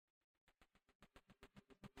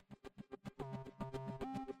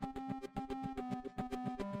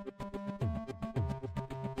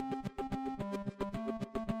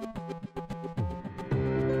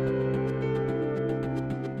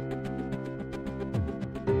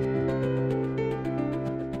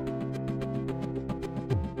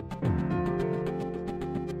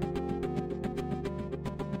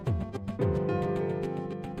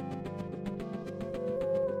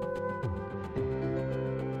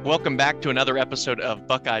Welcome back to another episode of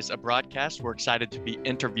Buckeyes, a broadcast. We're excited to be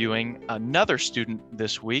interviewing another student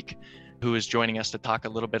this week who is joining us to talk a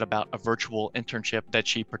little bit about a virtual internship that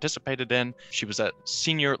she participated in. She was a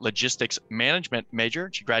senior logistics management major.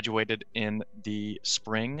 She graduated in the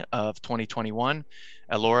spring of 2021.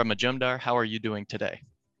 Elora Majumdar, how are you doing today?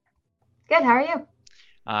 Good. How are you?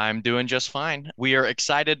 I'm doing just fine. We are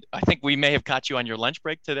excited. I think we may have caught you on your lunch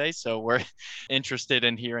break today, so we're interested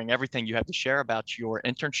in hearing everything you have to share about your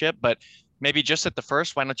internship. But maybe just at the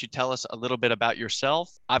first, why don't you tell us a little bit about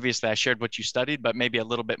yourself? Obviously, I shared what you studied, but maybe a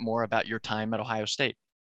little bit more about your time at Ohio State.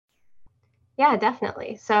 Yeah,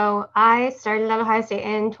 definitely. So I started at Ohio State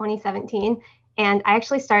in 2017, and I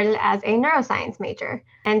actually started as a neuroscience major.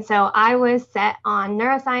 And so I was set on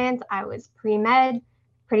neuroscience. I was pre-med,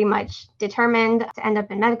 pretty much determined to end up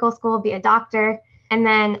in medical school, be a doctor. And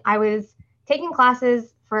then I was taking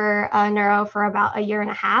classes for neuro for about a year and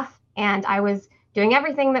a half. And I was doing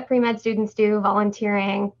everything that pre-med students do,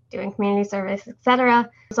 volunteering, doing community service, etc.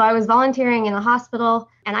 So I was volunteering in a hospital,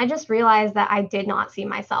 and I just realized that I did not see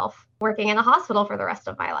myself working in a hospital for the rest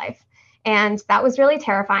of my life. And that was really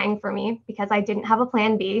terrifying for me because I didn't have a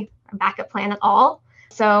plan B, a backup plan at all.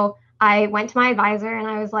 So I went to my advisor and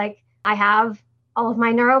I was like, I have all of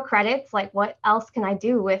my neuro credits. Like, what else can I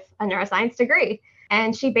do with a neuroscience degree?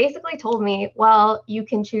 And she basically told me, well, you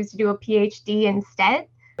can choose to do a PhD instead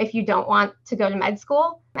if you don't want to go to med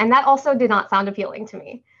school. And that also did not sound appealing to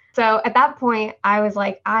me. So at that point, I was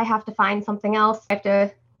like, I have to find something else. I have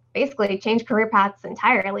to basically change career paths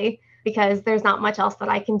entirely because there's not much else that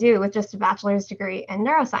I can do with just a bachelor's degree in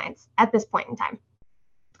neuroscience at this point in time.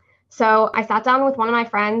 So I sat down with one of my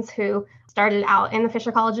friends who started out in the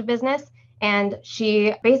Fisher College of Business, and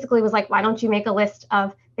she basically was like, why don't you make a list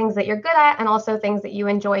of things that you're good at and also things that you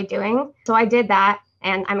enjoy doing? So I did that,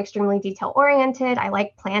 and I'm extremely detail oriented. I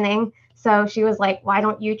like planning. So she was like, why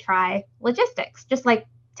don't you try logistics? Just like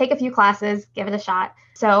take a few classes, give it a shot.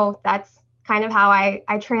 So that's kind of how I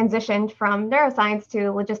transitioned from neuroscience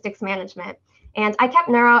to logistics management. And I kept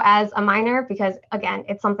neuro as a minor because, again,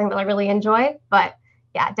 it's something that I really enjoy, but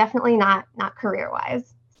yeah, definitely not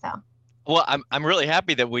career-wise. So. Well, I'm really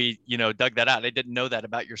happy that we, dug that out. I didn't know that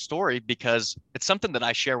about your story because it's something that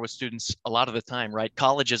I share with students a lot of the time, right?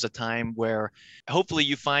 College is a time where hopefully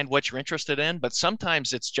you find what you're interested in, but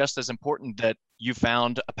sometimes it's just as important that you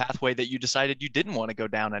found a pathway that you decided you didn't want to go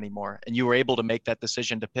down anymore, and you were able to make that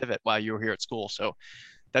decision to pivot while you were here at school. So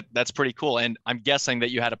that's pretty cool. And I'm guessing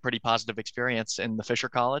that you had a pretty positive experience in the Fisher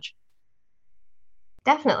College.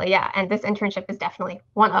 Definitely, yeah. And this internship is definitely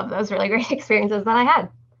one of those really great experiences that I had.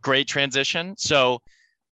 Great transition. So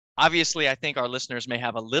obviously, I think our listeners may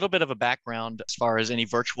have a little bit of a background as far as any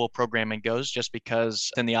virtual programming goes, just because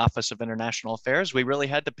in the Office of International Affairs, we really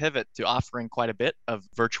had to pivot to offering quite a bit of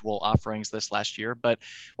virtual offerings this last year. But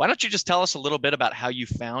why don't you just tell us a little bit about how you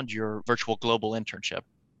found your virtual global internship?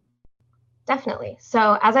 Definitely.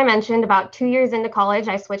 So, as I mentioned, about 2 years into college,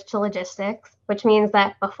 I switched to logistics, which means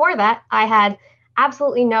that before that, I had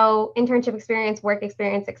absolutely no internship experience, work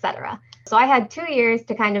experience, etc. So, I had 2 years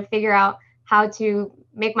to kind of figure out how to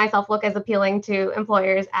make myself look as appealing to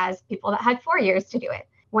employers as people that had 4 years to do it.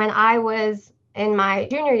 When I was in my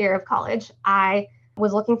junior year of college, I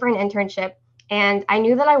was looking for an internship, and I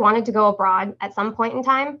knew that I wanted to go abroad at some point in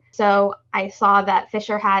time. So, I saw that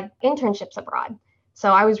Fisher had internships abroad.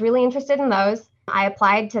 So I was really interested in those. I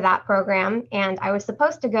applied to that program, and I was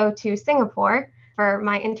supposed to go to Singapore for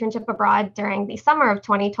my internship abroad during the summer of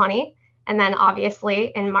 2020. And then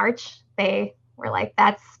obviously in March, they were like,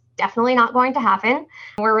 that's definitely not going to happen.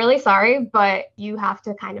 We're really sorry, but you have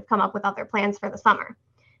to kind of come up with other plans for the summer.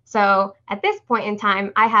 So at this point in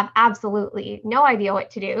time, I have absolutely no idea what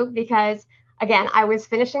to do because, again, I was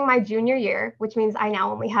finishing my junior year, which means I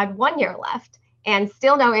now only had 1 year left and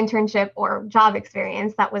still no internship or job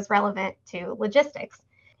experience that was relevant to logistics.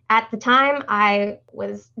 At the time, I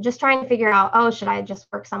was just trying to figure out, oh, should I just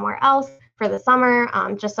work somewhere else for the summer,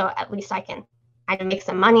 just so at least I can make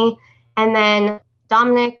some money. And then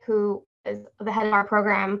Dominic, who is the head of our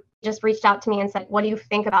program, just reached out to me and said, what do you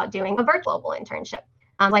think about doing a virtual internship?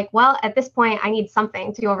 I'm like, well, at this point, I need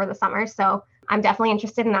something to do over the summer, so I'm definitely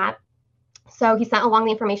interested in that. So he sent along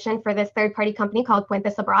the information for this third-party company called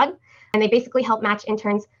Puentes Abroad, and they basically help match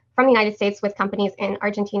interns from the United States with companies in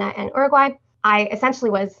Argentina and Uruguay. I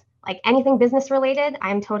essentially was like anything business related,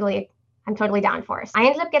 I'm totally down for. So I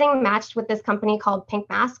ended up getting matched with this company called Pink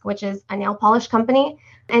Mask, which is a nail polish company,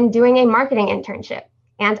 and doing a marketing internship.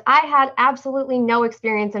 And I had absolutely no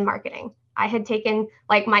experience in marketing. I had taken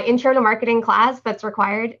like my intro to marketing class that's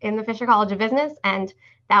required in the Fisher College of Business, and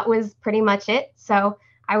that was pretty much it. So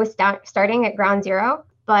I was starting at ground zero,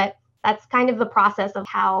 but that's kind of the process of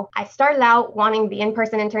how I started out wanting the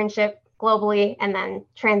in-person internship globally and then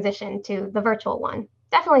transitioned to the virtual one.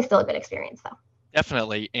 Definitely still a good experience though.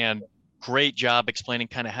 Definitely. And great job explaining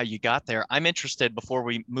kind of how you got there. I'm interested before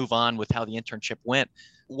we move on with how the internship went.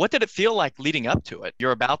 What did it feel like leading up to it?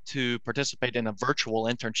 You're about to participate in a virtual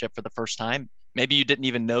internship for the first time. Maybe you didn't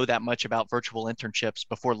even know that much about virtual internships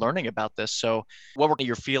before learning about this. So, what were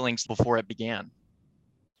your feelings before it began?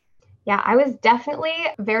 Yeah, I was definitely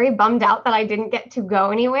very bummed out that I didn't get to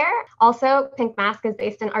go anywhere. Also, Pink Mask is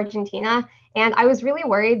based in Argentina, and I was really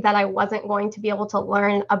worried that I wasn't going to be able to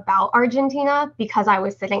learn about Argentina because I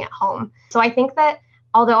was sitting at home. So I think that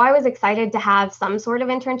although I was excited to have some sort of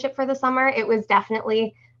internship for the summer, it was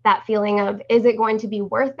definitely that feeling of, is it going to be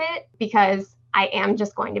worth it? Because I am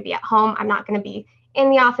just going to be at home. I'm not going to be in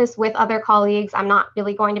the office with other colleagues. I'm not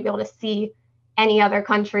really going to be able to see any other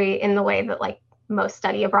country in the way that like most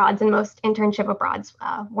study abroads and most internship abroads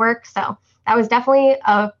work. So that was definitely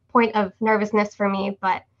a point of nervousness for me.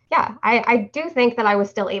 But yeah, I do think that I was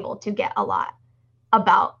still able to get a lot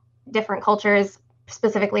about different cultures,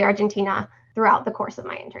 specifically Argentina, throughout the course of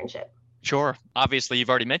my internship. Sure. Obviously, you've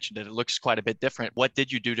already mentioned it. It looks quite a bit different. What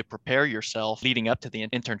did you do to prepare yourself leading up to the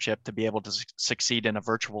internship to be able to succeed in a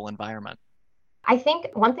virtual environment? I think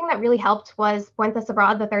one thing that really helped was Puentes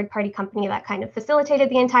Abroad, the third party company that kind of facilitated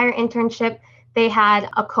the entire internship. They had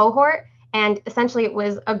a cohort, and essentially it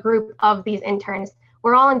was a group of these interns.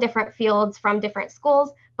 We're all in different fields from different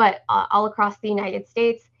schools, but all across the United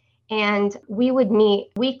States. And we would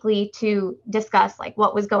meet weekly to discuss like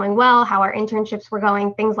what was going well, how our internships were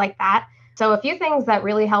going, things like that. So a few things that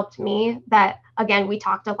really helped me that, again, we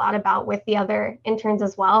talked a lot about with the other interns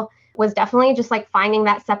as well, was definitely just like finding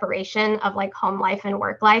that separation of like home life and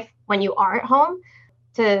work life when you are at home.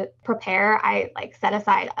 To prepare, I like set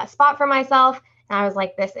aside a spot for myself. And I was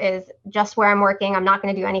like, this is just where I'm working. I'm not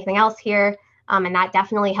going to do anything else here. And that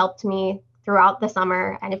definitely helped me throughout the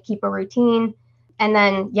summer kind of keep a routine. And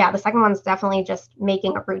then, yeah, the second one's definitely just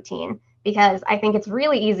making a routine, because I think it's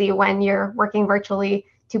really easy when you're working virtually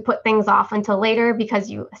to put things off until later because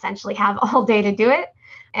you essentially have all day to do it.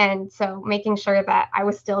 And so making sure that I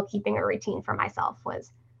was still keeping a routine for myself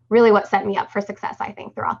was really what set me up for success, I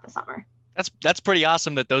think, throughout the summer. That's pretty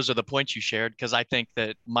awesome that those are the points you shared, because I think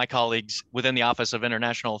that my colleagues within the Office of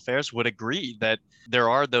International Affairs would agree that there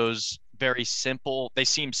are those very simple, they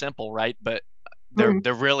seem simple, right? But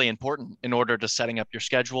they're really important in order to setting up your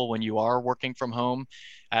schedule when you are working from home,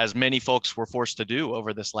 as many folks were forced to do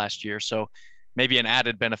over this last year. So maybe an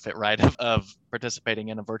added benefit, right, of participating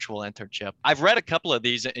in a virtual internship. I've read a couple of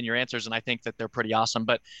these in your answers, and I think that they're pretty awesome.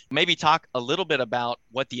 But maybe talk a little bit about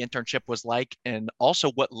what the internship was like and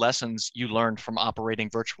also what lessons you learned from operating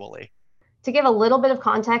virtually. To give a little bit of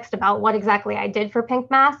context about what exactly I did for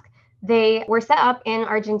Pink Mask, they were set up in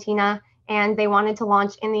Argentina and they wanted to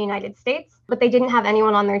launch in the United States, but they didn't have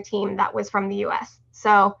anyone on their team that was from the US.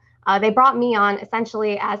 So they brought me on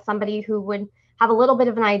essentially as somebody who would have a little bit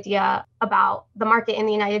of an idea about the market in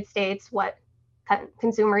the United States, what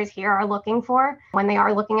consumers here are looking for when they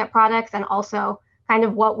are looking at products, and also kind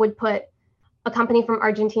of what would put a company from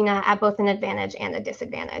Argentina at both an advantage and a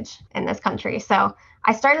disadvantage in this country. So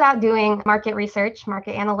I started out doing market research,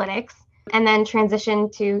 market analytics, and then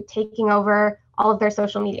transitioned to taking over all of their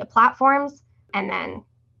social media platforms and then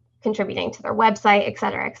contributing to their website, et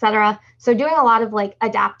cetera, et cetera. So doing a lot of like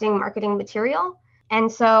adapting marketing material.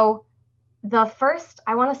 And so the first,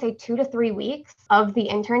 I want to say 2 to 3 weeks of the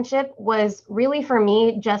internship was really for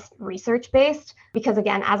me just research based, because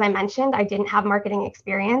again, as I mentioned, I didn't have marketing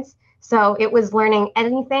experience. So it was learning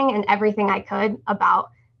anything and everything I could about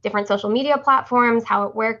different social media platforms, how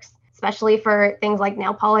it works, especially for things like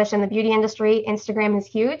nail polish and the beauty industry. Instagram is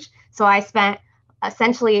huge. So I spent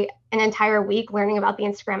essentially an entire week learning about the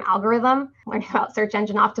Instagram algorithm, learning about search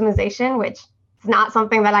engine optimization, which is not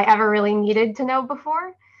something that I ever really needed to know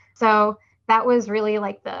before. So that was really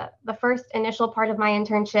like the first initial part of my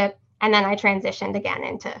internship. And then I transitioned again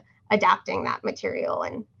into adapting that material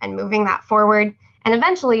and moving that forward, and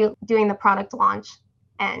eventually doing the product launch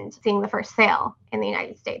and seeing the first sale in the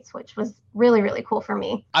United States, which was really, really cool for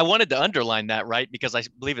me. I wanted to underline that, right? Because I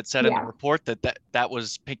believe it said in the Yeah. report that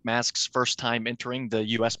was Pink Mask's first time entering the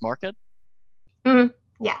US market.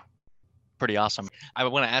 Yeah. Pretty awesome. I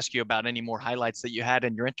want to ask you about any more highlights that you had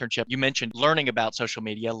in your internship. You mentioned learning about social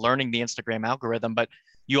media, learning the Instagram algorithm, but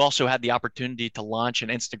you also had the opportunity to launch an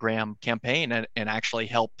Instagram campaign and actually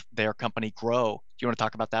help their company grow. Do you want to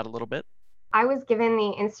talk about that a little bit? I was given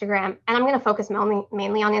the Instagram, and I'm going to focus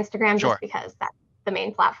mainly on Instagram Sure. just because that's the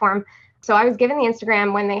main platform. So I was given the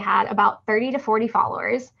Instagram when they had about 30 to 40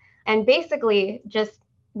 followers. And basically, just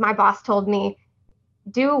my boss told me,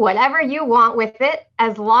 do whatever you want with it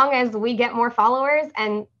as long as we get more followers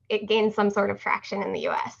and it gains some sort of traction in the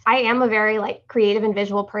US. I am a very like creative and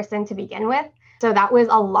visual person to begin with. So that was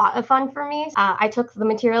a lot of fun for me. I took the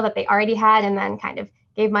material that they already had and then kind of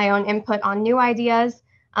gave my own input on new ideas,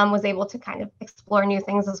 was able to kind of explore new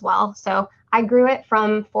things as well. So I grew it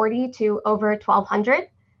from 40 to over 1,200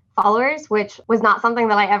 followers, which was not something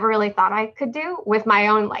that I ever really thought I could do with my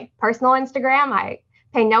own like personal Instagram. I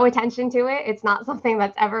pay no attention to it. It's not something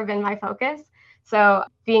that's ever been my focus. So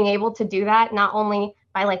being able to do that, not only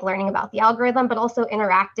by like learning about the algorithm, but also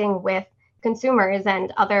interacting with consumers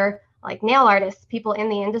and other like nail artists, people in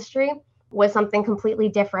the industry, was something completely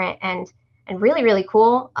different and really, really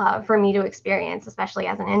cool for me to experience, especially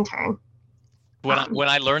as an intern. When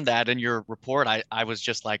I learned that in your report, I was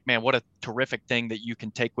just like, man, what a terrific thing that you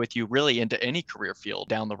can take with you really into any career field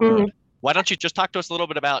down the road. Mm-hmm. Why don't you just talk to us a little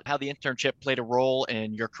bit about how the internship played a role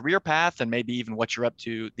in your career path and maybe even what you're up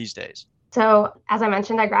to these days? So as I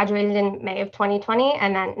mentioned, I graduated in May of 2020,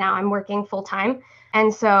 and then now I'm working full time.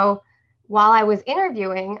 And so while I was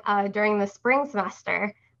interviewing during the spring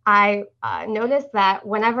semester, I noticed that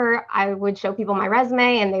whenever I would show people my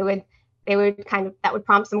resume and they would kind of, that would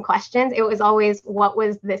prompt some questions, it was always, what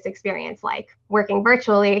was this experience like working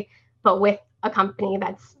virtually, but with a company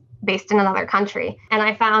that's based in another country? And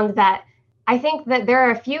I found that I think that there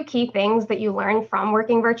are a few key things that you learn from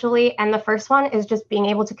working virtually. And the first one is just being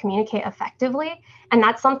able to communicate effectively. And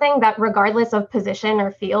that's something that regardless of position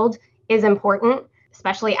or field is important,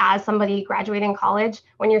 especially as somebody graduating college.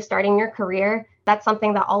 When you're starting your career, that's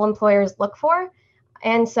something that all employers look for.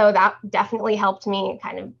 And so that definitely helped me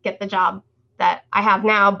kind of get the job that I have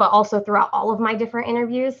now, but also throughout all of my different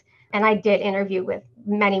interviews. And I did interview with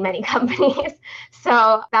many, many companies.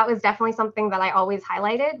 So that was definitely something that I always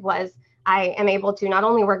highlighted, was I am able to not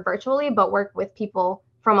only work virtually, but work with people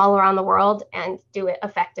from all around the world and do it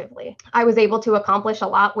effectively. I was able to accomplish a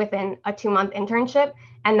lot within a 2-month internship.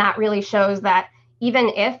 And that really shows that even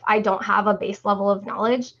if I don't have a base level of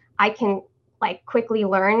knowledge, I can like quickly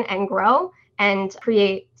learn and grow and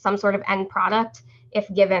create some sort of end product if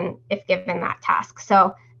given that task.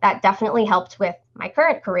 So that definitely helped with my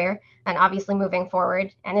current career and obviously moving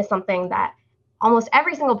forward, and is something that almost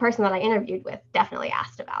every single person that I interviewed with definitely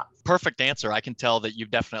asked about. Perfect answer. I can tell that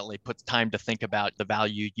you've definitely put time to think about the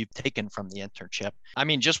value you've taken from the internship. I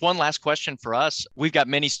mean, just one last question for us. We've got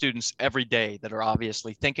many students every day that are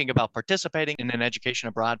obviously thinking about participating in an education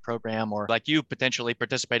abroad program, or like you, potentially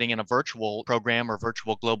participating in a virtual program or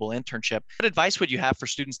virtual global internship. What advice would you have for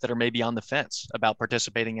students that are maybe on the fence about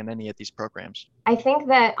participating in any of these programs? I think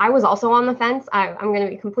that I was also on the fence. I'm going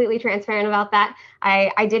to be completely transparent about that.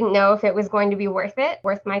 I didn't know if it was going to be worth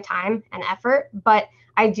my time and effort, but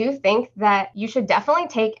I do think that you should definitely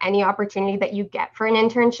take any opportunity that you get for an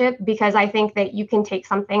internship, because I think that you can take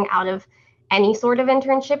something out of any sort of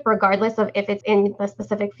internship, regardless of if it's in the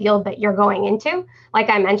specific field that you're going into. Like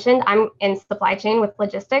I mentioned, I'm in supply chain with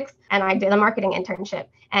logistics, and I did a marketing internship.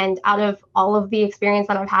 And out of all of the experience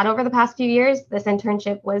that I've had over the past few years, this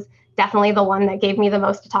internship was definitely the one that gave me the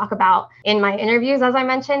most to talk about in my interviews, as I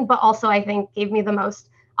mentioned, but also I think gave me the most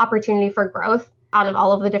opportunity for growth out of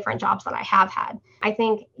all of the different jobs that I have had. I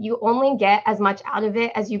think you only get as much out of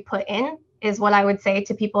it as you put in, is what I would say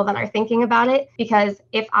to people that are thinking about it. Because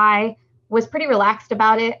if I was pretty relaxed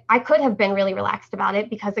about it, I could have been really relaxed about it,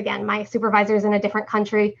 because again, my supervisor is in a different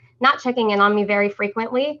country, not checking in on me very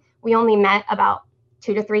frequently. We only met about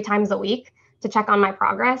 2 to 3 times a week to check on my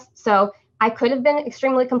progress. So I could have been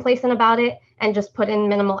extremely complacent about it and just put in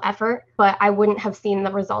minimal effort, but I wouldn't have seen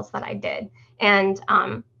the results that I did. And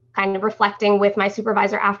kind of reflecting with my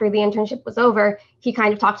supervisor after the internship was over, he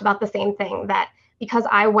kind of talked about the same thing, that because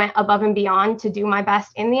I went above and beyond to do my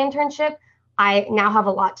best in the internship, I now have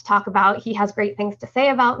a lot to talk about. He has great things to say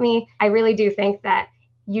about me. I really do think that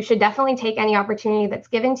you should definitely take any opportunity that's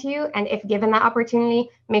given to you. And if given that opportunity,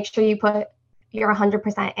 make sure you put your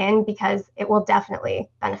 100% in, because it will definitely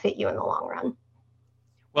benefit you in the long run.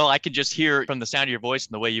 Well, I can just hear from the sound of your voice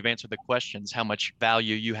and the way you've answered the questions how much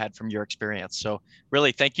value you had from your experience. So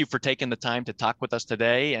really, thank you for taking the time to talk with us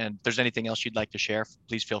today. And if there's anything else you'd like to share,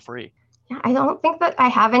 please feel free. Yeah, I don't think that I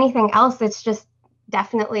have anything else. It's just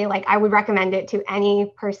definitely like I would recommend it to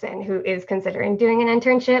any person who is considering doing an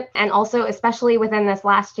internship. And also, especially within this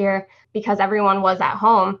last year, because everyone was at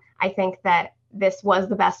home, I think that this was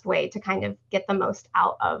the best way to kind of get the most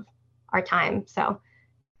out of our time. So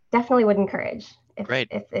definitely would encourage if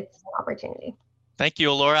it's an opportunity. Thank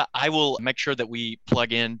you, Alora. I will make sure that we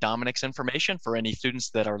plug in Dominic's information for any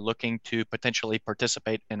students that are looking to potentially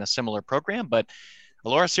participate in a similar program. But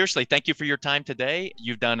Laura, seriously, thank you for your time today.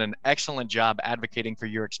 You've done an excellent job advocating for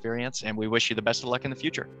your experience, and we wish you the best of luck in the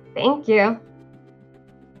future. Thank you.